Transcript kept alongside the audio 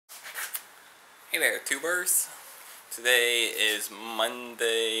Hey there, tubers. Today is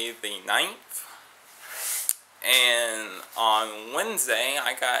Monday the 9th, and on Wednesday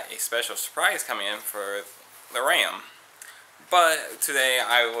I got a special surprise coming in for the Ram. But today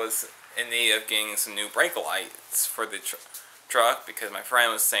I was in need of getting some new brake lights for the truck because my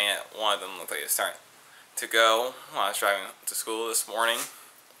friend was saying that one of them looked like it was starting to go when I was driving to school this morning.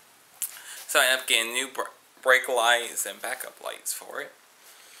 So I ended up getting new brake lights and backup lights for it,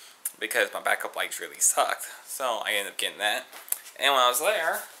 because my backup lights really sucked. So I ended up getting that. And when I was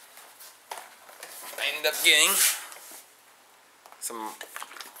there, I ended up getting some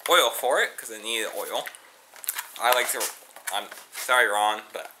oil for it, because I needed oil. I'm sorry, Ron,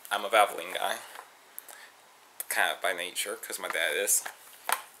 but I'm a Valvoline guy. Kind of by nature, because my dad is.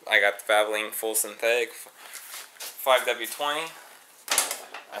 I got the Valvoline Full Synthetic 5W20.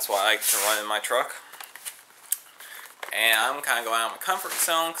 That's what I like to run in my truck. And I'm kind of going out of my comfort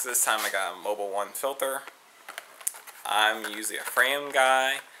zone because this time I got a Mobil 1 filter. I'm usually a Fram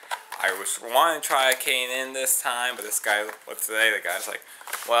guy. I was wanting to try a K&N this time, but this guy, the guy's like,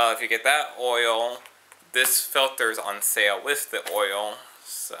 well, if you get that oil, this filter's on sale with the oil.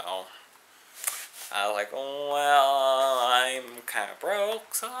 So I was like, well, I'm kind of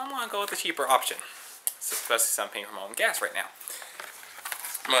broke, so I'm going to go with the cheaper option. Especially since I'm paying for my own gas right now.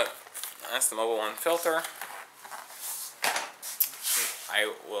 But that's the Mobil 1 filter. I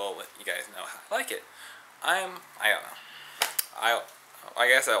will let you guys know how I like it. I don't know. I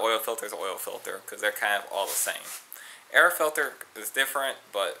guess an oil filter is an oil filter because they're kind of all the same. Air filter is different,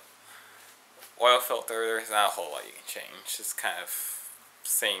 but oil filter, there's not a whole lot you can change. It's kind of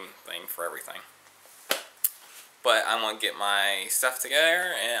same thing for everything. But I'm going to get my stuff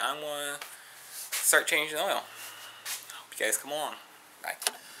together and I'm going to start changing the oil. Hope you guys come along. Bye.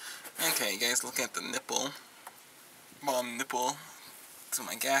 Okay, you guys, look at the nipple. Bottom nipple to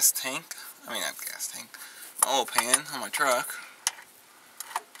my gas tank. I mean, not gas tank. My oil pan on my truck.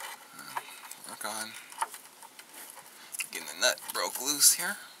 Work on getting the nut broke loose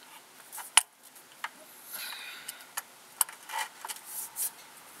here.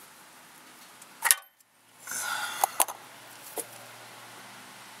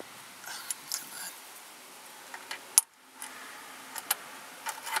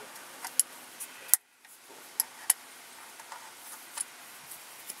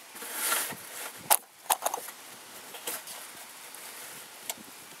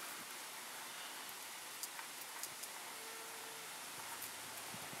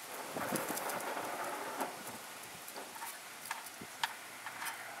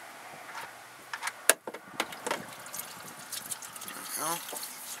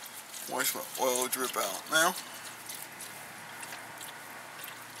 Watch my oil drip out now.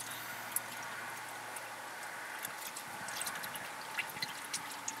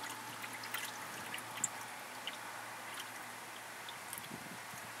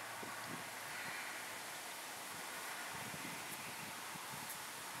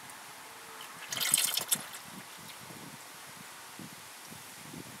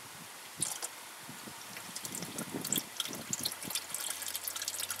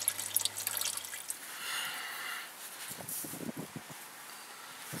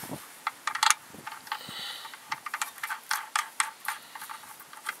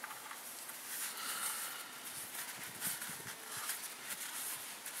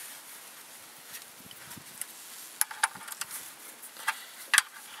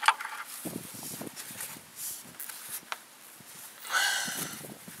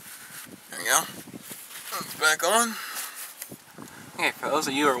 It's back on. Okay, for those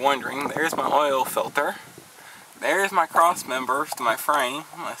of you who are wondering, there's my oil filter. There's my cross members to my frame,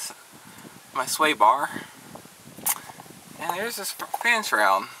 my sway bar. And there's this fan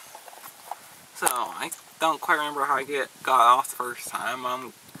shroud. So, I don't quite remember how I got off the first time.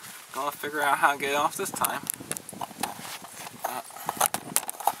 I'm going to figure out how to get it off this time. I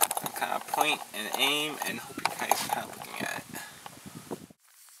kind of point and aim and hope you guys are kind of looking at it.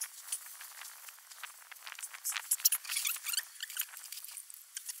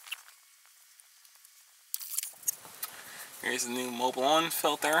 Here's the new Mobil 1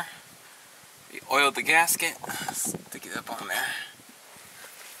 filter. We oiled the gasket. Stick it up on there.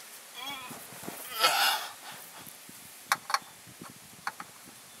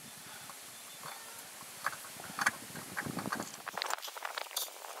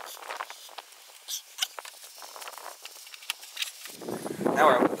 Now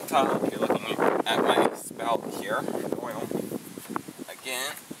we're up at the top. You're looking at my spout here. Oil.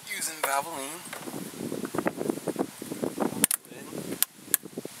 Again, using Valvoline.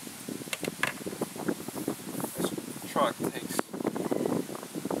 This truck takes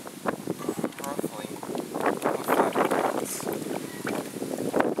rough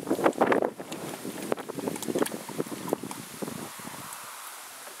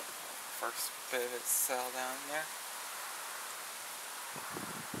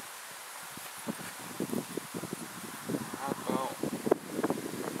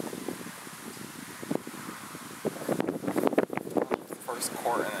There's a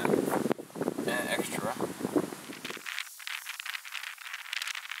quart in it. And extra.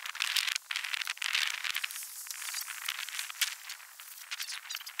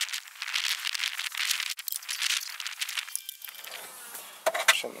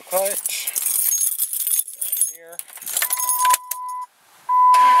 Shut the clutch. Gear.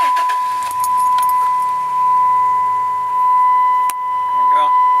 There we go.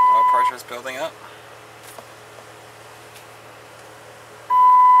 Oil pressure is building up.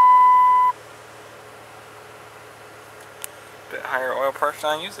 Bit higher oil pressure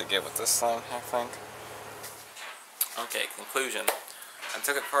than I usually get with this thing, I think. Okay, conclusion. I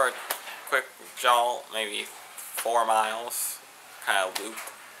took it for a quick jaunt, maybe 4 miles, kind of loop.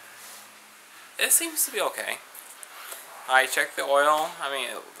 It seems to be okay. I checked the oil. I mean,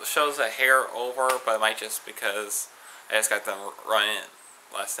 it shows a hair over, but it might just because I just got done running it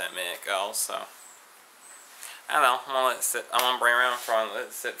less than a minute ago. So I don't know. I'm gonna let it sit. I'm gonna bring it around in front, let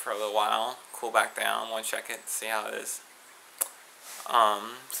it sit for a little while, cool back down. I'm gonna check it, see how it is.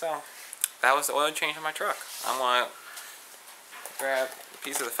 So that was the oil change in my truck. I'm gonna grab a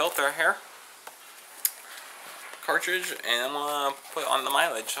piece of the filter here, cartridge, and I'm gonna put on the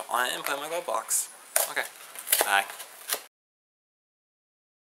mileage on it and put it in my glove box. Okay, bye.